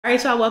All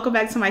right, y'all, welcome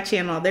back to my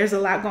channel. There's a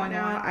lot going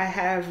on. I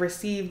have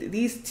received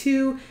these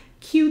two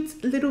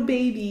cute little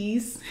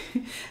babies.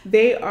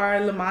 They are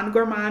Le Monde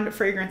Gourmand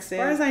fragrances. As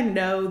far as I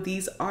know,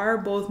 these are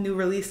both new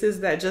releases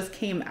that just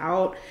came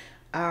out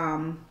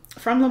from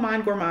Le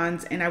Monde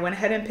Gourmand, and I went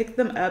ahead and picked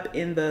them up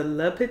in the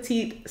Le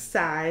Petite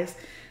size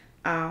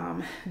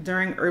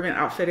during Urban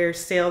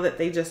Outfitters sale that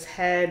they just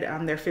had,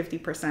 their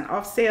 50%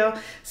 off sale.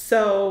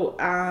 So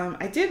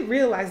I did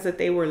realize that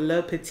they were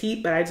Le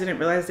Petite, but I didn't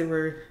realize they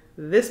were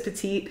this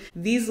petite.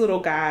 These little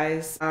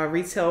guys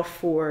retail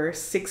for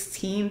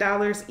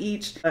 $16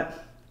 each.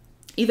 But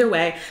either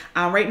way,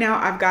 right now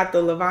I've got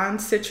the Lavande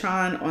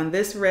Citron on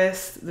this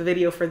wrist. The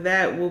video for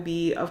that will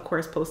be, of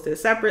course, posted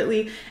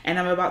separately. And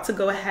I'm about to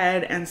go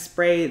ahead and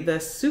spray the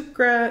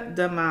Sucre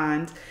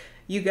D'amande.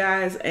 You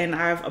guys, and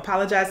I've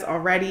apologized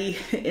already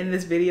in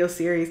this video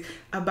series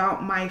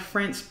about my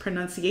French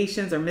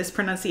pronunciations or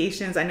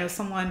mispronunciations. I know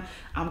someone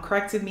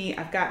corrected me.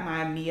 I've got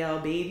my Miel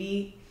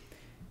Baby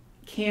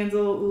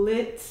candle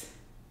lit,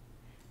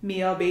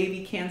 Miel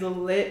Baby candle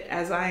lit,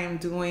 as I am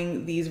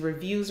doing these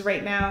reviews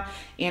right now.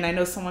 And I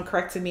know someone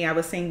corrected me. I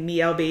was saying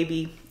Miel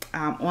Baby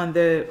on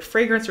the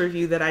fragrance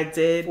review that I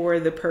did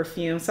for the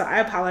perfume. So I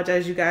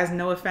apologize, you guys.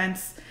 No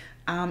offense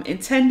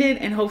intended,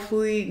 and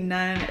hopefully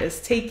none is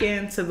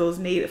taken to those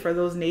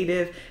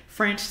native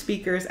French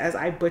speakers as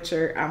I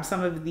butcher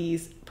some of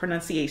these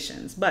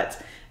pronunciations.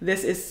 But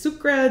this is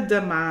Sucre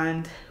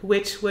D'amande,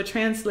 which would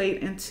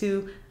translate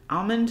into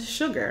almond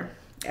sugar,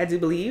 I do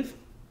believe,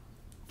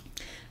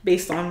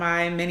 based on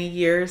my many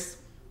years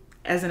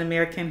as an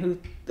American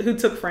who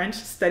took French,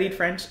 studied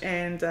French,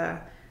 and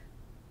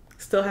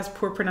still has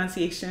poor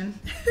pronunciation.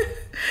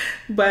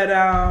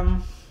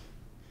 But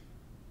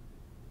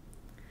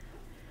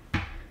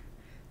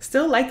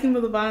still liking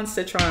the Lavande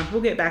Citron.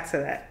 We'll get back to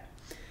that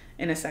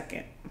in a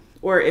second.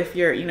 Or if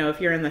you're, if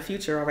you're in the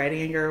future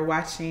already and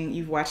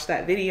you've watched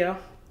that video,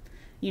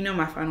 you know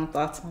my final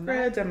thoughts on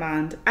that. Sucre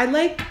D'amande. I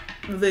like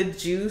the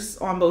juice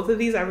on both of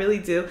these. I really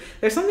do.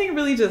 There's something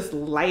really just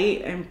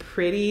light and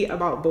pretty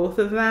about both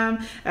of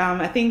them.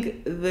 I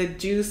think the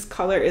juice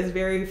color is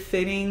very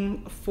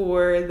fitting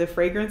for the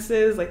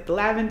fragrances. Like the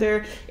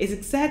lavender is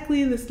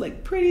exactly this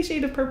like pretty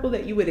shade of purple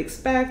that you would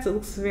expect. It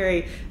looks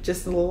very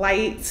just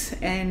light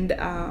and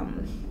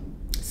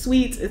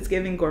sweet. It's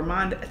giving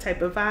gourmand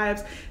type of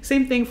vibes.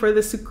 Same thing for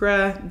the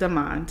Sucre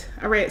D'amande.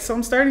 All right, so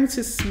I'm starting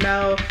to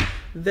smell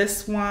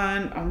this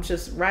one. I'm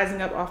just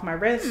rising up off my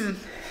wrist.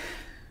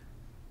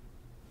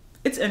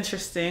 It's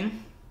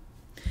interesting.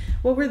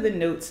 What were the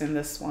notes in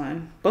this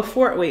one?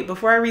 Before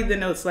I read the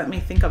notes, let me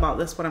think about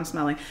this, what I'm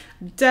smelling.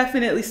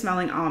 Definitely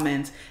smelling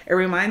almond. It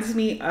reminds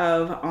me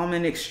of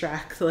almond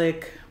extract.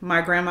 Like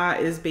my grandma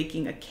is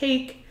baking a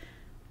cake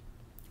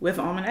with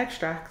almond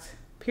extract,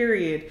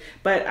 period.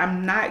 But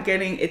I'm not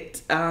getting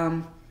it.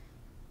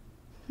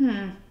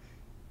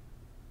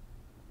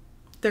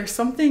 There's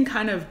something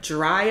kind of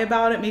dry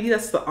about it. Maybe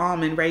that's the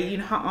almond, right? You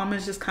know how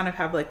almonds just kind of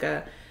have like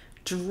a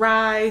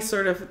dry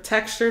sort of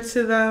texture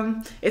to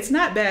them. It's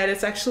not bad.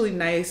 It's actually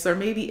nice. Or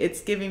maybe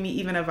it's giving me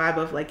even a vibe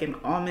of like an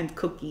almond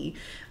cookie.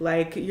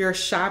 Like you're at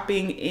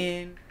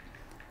TJ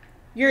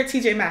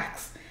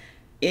Maxx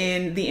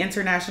in the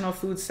international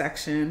food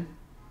section.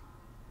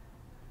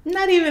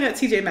 Not even at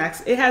TJ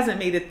Maxx. It hasn't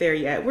made it there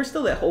yet. We're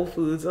still at Whole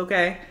Foods,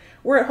 okay?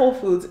 We're at Whole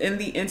Foods in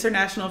the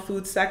international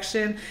food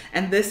section.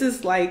 And this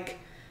is like,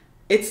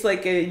 it's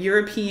like a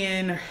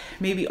European,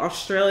 maybe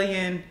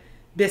Australian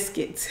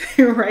biscuit,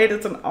 right?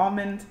 It's an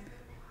almond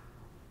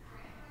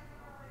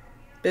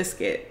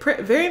biscuit.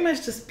 Very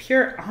much just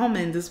pure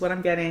almond is what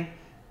I'm getting.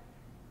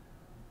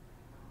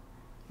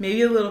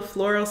 Maybe a little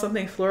floral,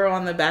 something floral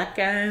on the back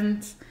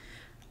end.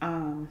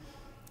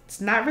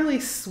 It's not really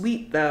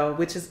sweet though,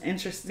 which is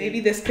interesting. Maybe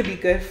this could be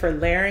good for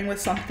layering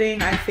with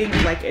something. I think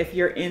like if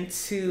you're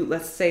into,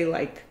 let's say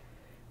like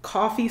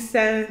coffee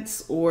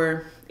scents,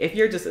 or if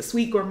you're just a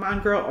sweet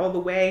gourmand girl all the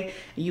way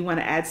and you want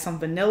to add some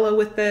vanilla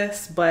with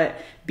this. But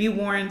be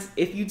warned,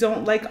 if you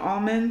don't like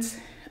almonds,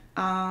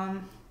 I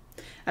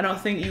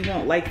don't think you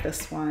won't like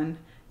this one.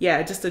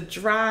 Yeah, just a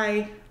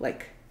dry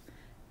like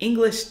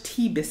English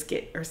tea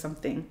biscuit or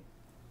something.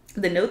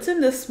 The notes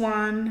in this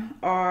one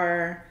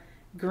are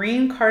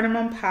green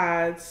cardamom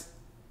pods,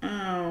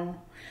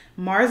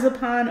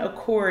 marzipan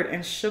accord,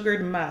 and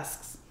sugared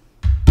musks.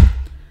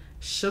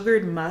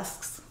 Sugared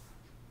musks.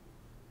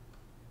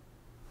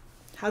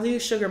 How do you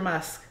sugar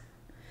musk?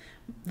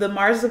 The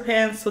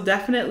marzipan, so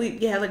definitely,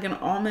 yeah, like an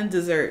almond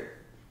dessert.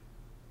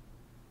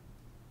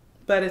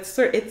 But it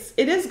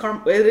is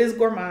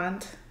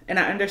gourmand, and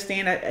I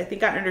understand. I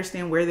think I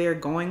understand where they're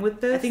going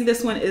with this. I think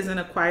this one is an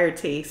acquired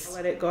taste. I'll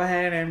let it go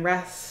ahead and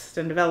rest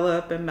and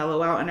develop and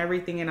mellow out and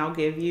everything, and I'll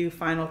give you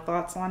final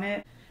thoughts on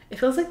it. It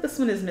feels like this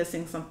one is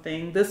missing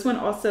something. This one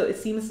also, it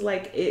seems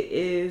like it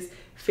is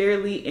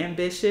fairly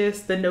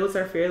ambitious. The notes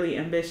are fairly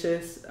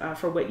ambitious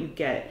for what you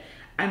get.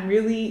 I'm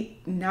really,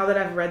 now that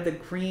I've read the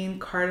green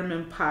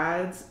cardamom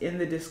pods in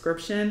the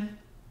description,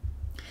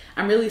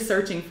 I'm really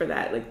searching for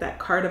that, like that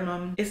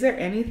cardamom. Is there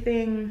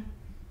anything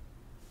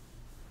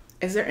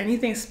Is there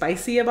anything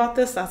spicy about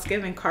this that's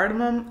giving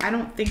cardamom? I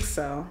don't think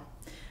so.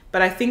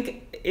 But I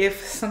think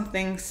if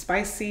something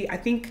spicy, I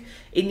think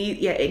it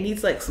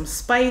needs like some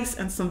spice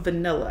and some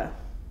vanilla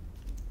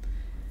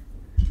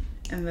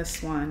in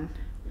this one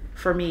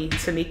for me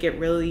to make it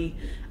really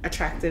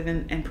attractive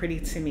and pretty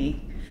to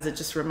me. It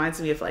just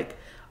reminds me of like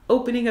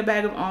opening a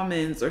bag of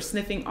almonds or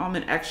sniffing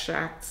almond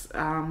extracts.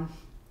 I'm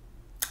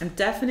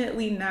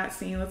definitely not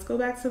seeing, let's go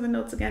back to the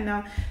notes again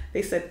now.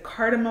 They said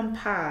cardamom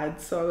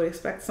pods, so I would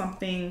expect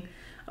something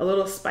a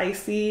little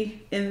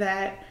spicy in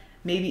that,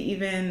 maybe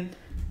even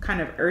kind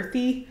of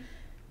earthy.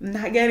 I'm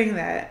not getting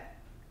that.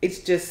 It's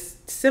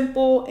just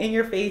simple, in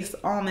your face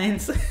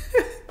almonds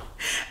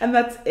and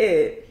that's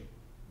it.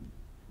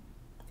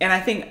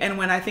 And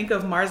when I think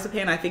of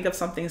marzipan, I think of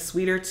something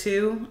sweeter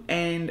too,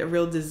 and a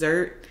real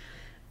dessert.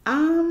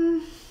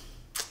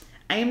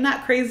 I am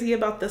not crazy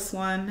about this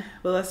one,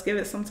 but let's give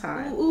it some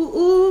time.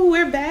 Ooh,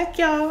 we're back,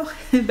 y'all.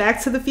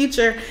 Back to the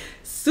future.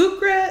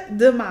 Sucre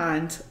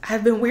D'amande.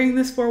 I've been wearing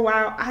this for a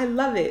while. I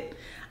love it.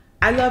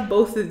 I love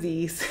both of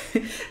these.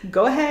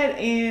 Go ahead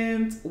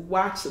and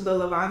watch the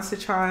Lavande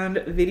Citron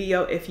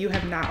video if you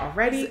have not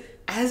already.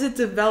 As it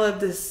developed,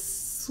 this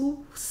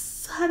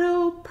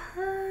subtle,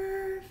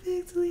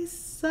 perfectly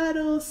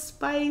subtle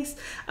spice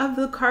of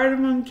the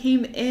cardamom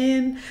came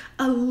in,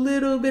 a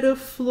little bit of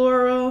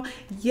floral.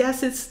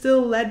 Yes, it's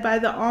still led by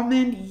the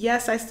almond.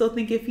 Yes, I still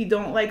think if you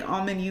don't like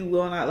almond, you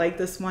will not like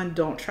this one.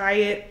 Don't try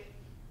it.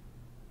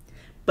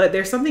 But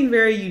there's something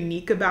very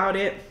unique about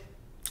it.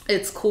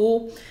 It's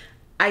cool.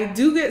 I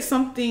do get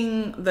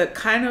something that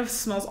kind of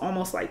smells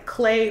almost like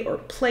clay or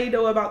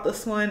Play-Doh about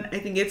this one. I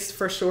think it's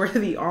for sure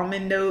the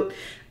almond note.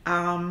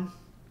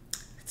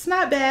 It's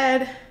not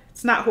bad.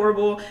 It's not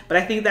horrible, but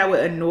I think that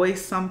would annoy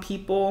some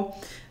people.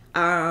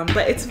 But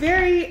it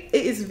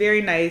is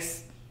very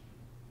nice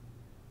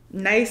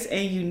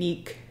and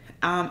unique.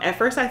 At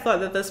first I thought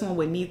that this one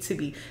would need to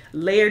be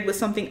layered with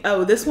something.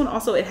 Oh, this one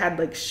also, it had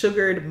like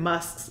sugared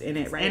musks in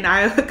it, right? And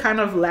I kind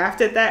of laughed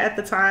at that at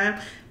the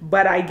time,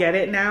 but I get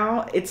it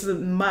now. It's a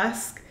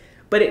musk,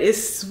 but it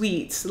is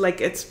sweet.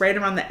 Like it's right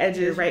around the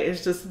edges, right?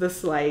 It's just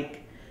this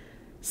like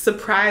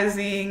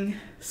surprising,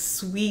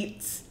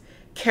 sweet,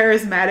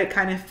 charismatic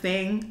kind of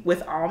thing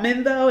with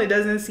almond though. It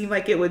doesn't seem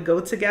like it would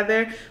go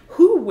together.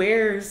 Who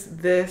wears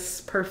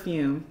this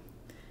perfume?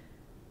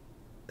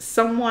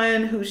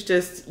 Someone who's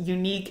just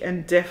unique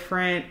and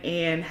different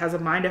and has a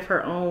mind of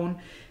her own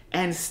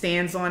and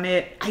stands on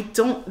it.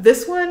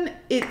 This one,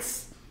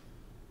 it's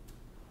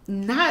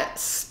not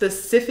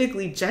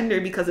specifically gender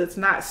because it's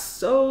not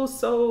so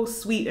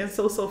sweet and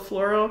so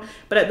floral,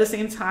 but at the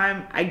same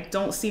time, I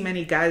don't see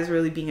many guys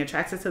really being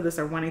attracted to this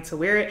or wanting to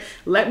wear it.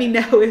 Let me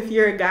know if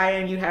you're a guy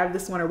and you have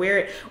this one or wear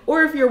it,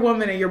 or if you're a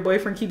woman and your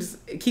boyfriend keeps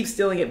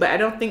stealing it. But I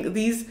don't think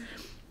these,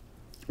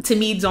 to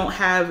me,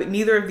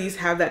 neither of these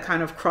have that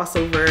kind of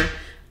crossover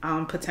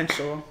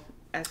potential.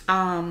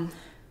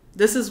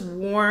 This is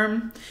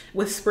warm.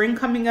 With spring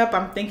coming up,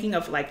 I'm thinking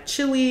of like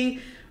chilly,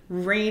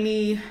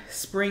 rainy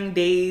spring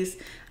days.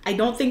 I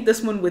don't think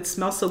this one would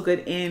smell so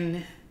good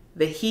in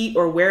the heat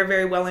or wear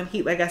very well in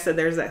heat. Like I said,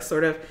 there's that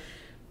sort of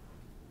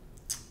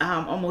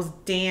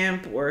almost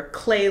damp or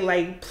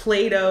clay-like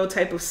Play-Doh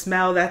type of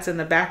smell that's in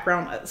the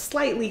background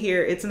slightly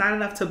here. It's not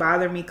enough to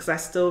bother me because I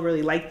still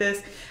really like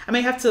this. I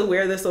may have to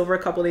wear this over a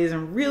couple days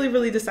and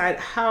really decide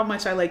how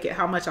much I like it,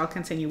 how much I'll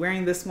continue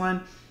wearing this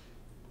one.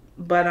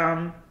 But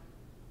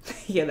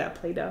yeah, that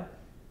Play-Doh.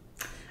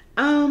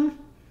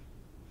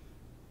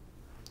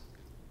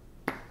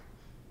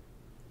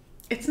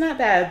 It's not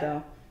bad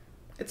though.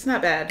 It's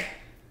not bad.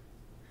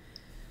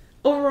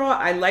 Overall,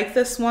 I like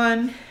this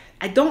one.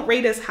 I don't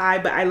rate as high,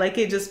 but I like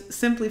it just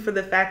simply for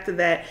the fact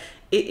that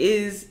it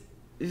is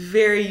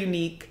very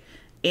unique.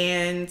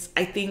 And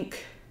I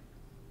think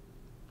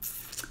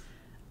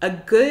a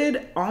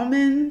good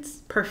almond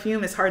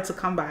perfume is hard to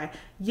come by.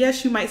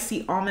 Yes, you might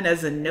see almond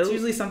as a note. It's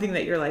usually something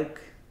that you're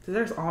like,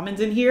 there's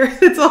almonds in here.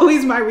 It's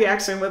always my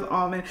reaction with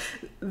almond.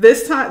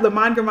 This time, the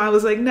Monde Gourmand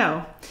was like,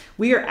 no,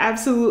 we are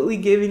absolutely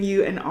giving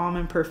you an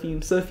almond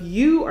perfume. So if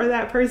you are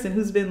that person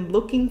who's been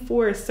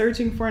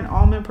searching for an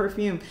almond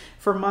perfume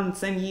for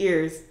months and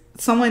years,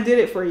 someone did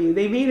it for you.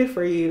 They made it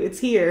for you. It's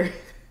here.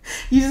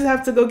 You just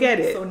have to go get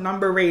it. So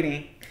number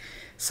rating.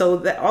 So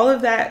that all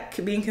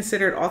things being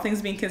considered,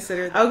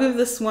 I'll give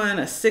this one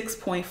a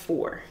 6.4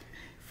 for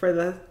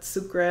the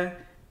Sucre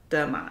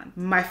D'amande.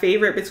 My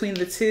favorite between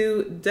the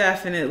two,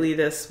 definitely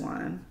this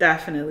one.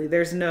 Definitely.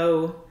 There's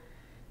no,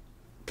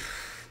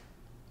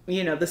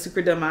 the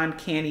Sucre D'amande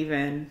can't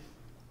even,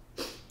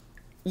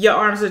 your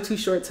arms are too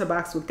short to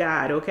box with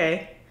God,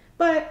 okay?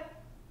 But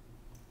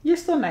you're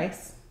still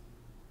nice.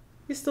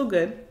 You're still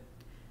good.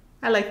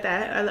 I like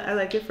that. I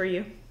like it for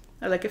you.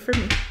 I like it for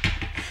me.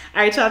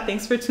 All right, y'all.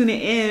 Thanks for tuning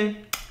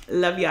in.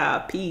 Love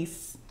y'all.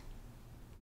 Peace.